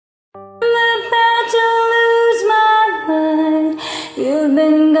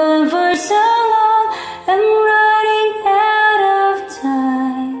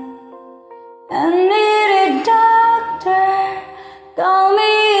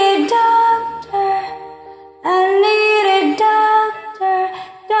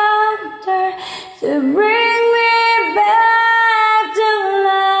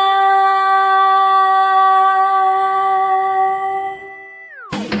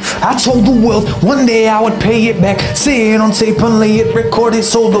I told the world one day I would pay it back. Say it on tape and lay it recorded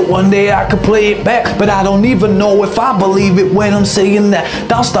so that one day I could play it back. But I don't even know if I believe it when I'm saying that.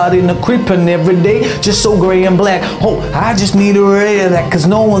 Down starting to creeping every day, just so gray and black. Oh, I just need a ray of that, cause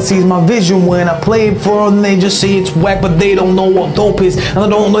no one sees my vision when I play it for them. They just say it's whack, but they don't know what dope is. And I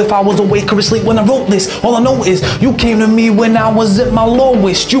don't know if I was awake or asleep when I wrote this. All I know is you came to me when I was at my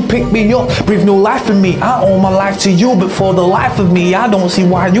lowest. You picked me up, breathed new life in me. I owe my life to you, but for the life of me, I don't see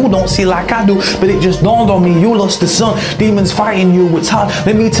why you don't see like I do. But it just dawned on me, you lost the sun, demons fighting you. It's hard,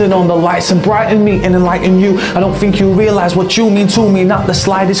 let me turn on the lights and brighten me and enlighten you. I don't think you realize what you mean to me, not the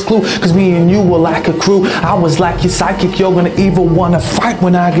slightest clue. Cause me and you were like a crew. I was like your sidekick, you're gonna either wanna fight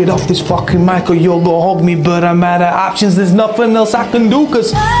when I get off this fucking mic, or you'll go hug me. But I'm out of options, there's nothing else I can do,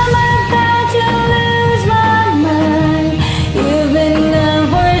 cause I'm about to lose my mind. You've been gone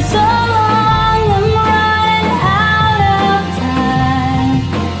for so long, I'm running out of time.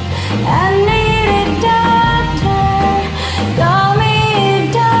 I need a doctor, call me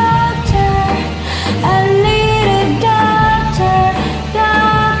a doctor. I need a doctor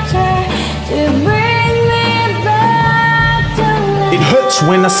to bring me back to life. it hurts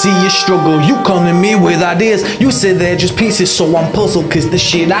when I see you struggle. You come to me with ideas, you say they're just pieces, so I'm puzzled. Cause the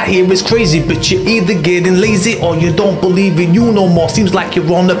shit I hear is crazy, but you're either getting lazy or you don't believe in you no more. Seems like your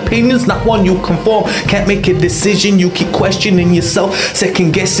own opinion's not one you conform. Can't make a decision, you keep questioning yourself,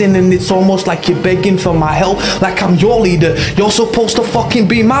 second guessing, and it's almost like you're begging for my help. Like I'm your leader, you're supposed to fucking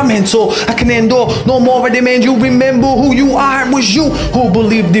be my mentor. I can endure no more of them, and you remember who you are. It was you who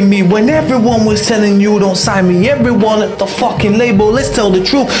believed in me when everyone was telling you don't sign me. Everyone at the fucking label, let's tell the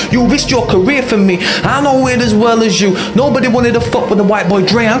truth, you risked your career for me. I know it as well as you. Nobody wanted to fuck with the white boy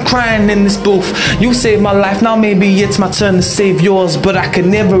Dre. I'm crying in this booth. You saved my life, now maybe it's my turn to save yours. But I can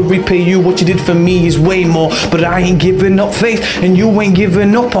never repay you. What you did for me is way more. But I ain't giving up faith, and you ain't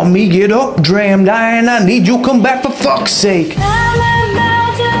giving up on me. Get up, Dre, I'm dying, I need you, come back for fuck's sake. I'm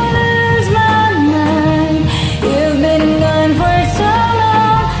about to lose my mind. You've been gone for so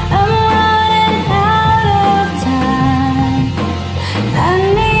long, I'm running out of time. I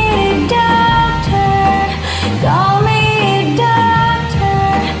need a doctor, call me a doctor.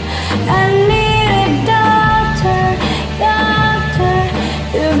 I need a doctor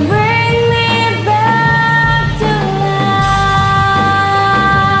to bring me back to life.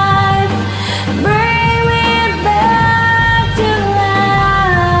 Bring me back to life.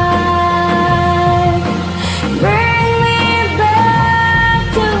 Bring me back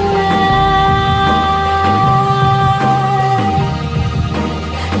to life.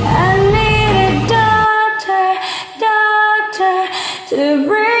 I need a doctor to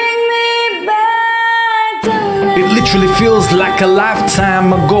bring me back to life. It literally feels like a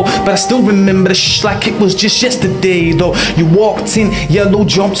lifetime ago, but I still remember the shh like it was just yesterday though. You walked in, yellow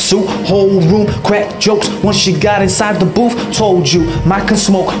jumpsuit, whole room, crack jokes. Once you got inside the booth, told you Mike can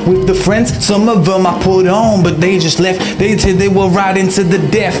smoke with the friends. Some of them I put on, but they just left. They said they were right into the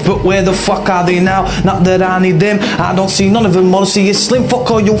death, but where the fuck are they now? Not that I need them, I don't see none of them. All I see is Slim. Fuck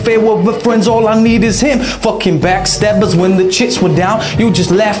all your favorite friends, all I need is him. Fucking backstabbers, when the chips were down, you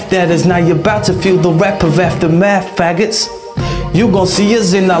just laughed at us. Now you're about to feel the rap of aftermath, faggots. You gon' see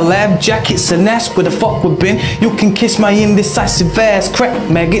us in our lab jackets and ask where the fuck we've been. You can kiss my indecisive ass, crack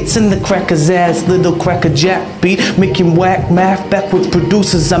maggots in the cracker's ass. Little cracker jack beat, making whack math backwards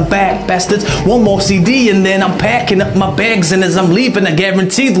producers. I'm back, bastards. One more CD and then I'm packing up my bags. And as I'm leaving, I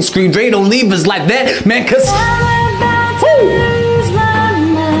guarantee they'll scream, Dre, don't leave us like that, man, cause I'm about to lose my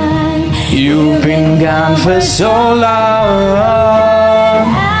mind. you've been gone for so long.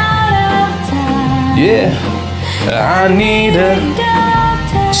 Out of time. Yeah, I need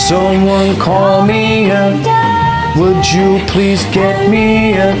someone call me a. Would you please get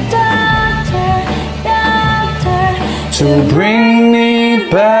me a doctor to bring me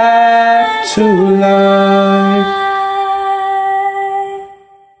back to life?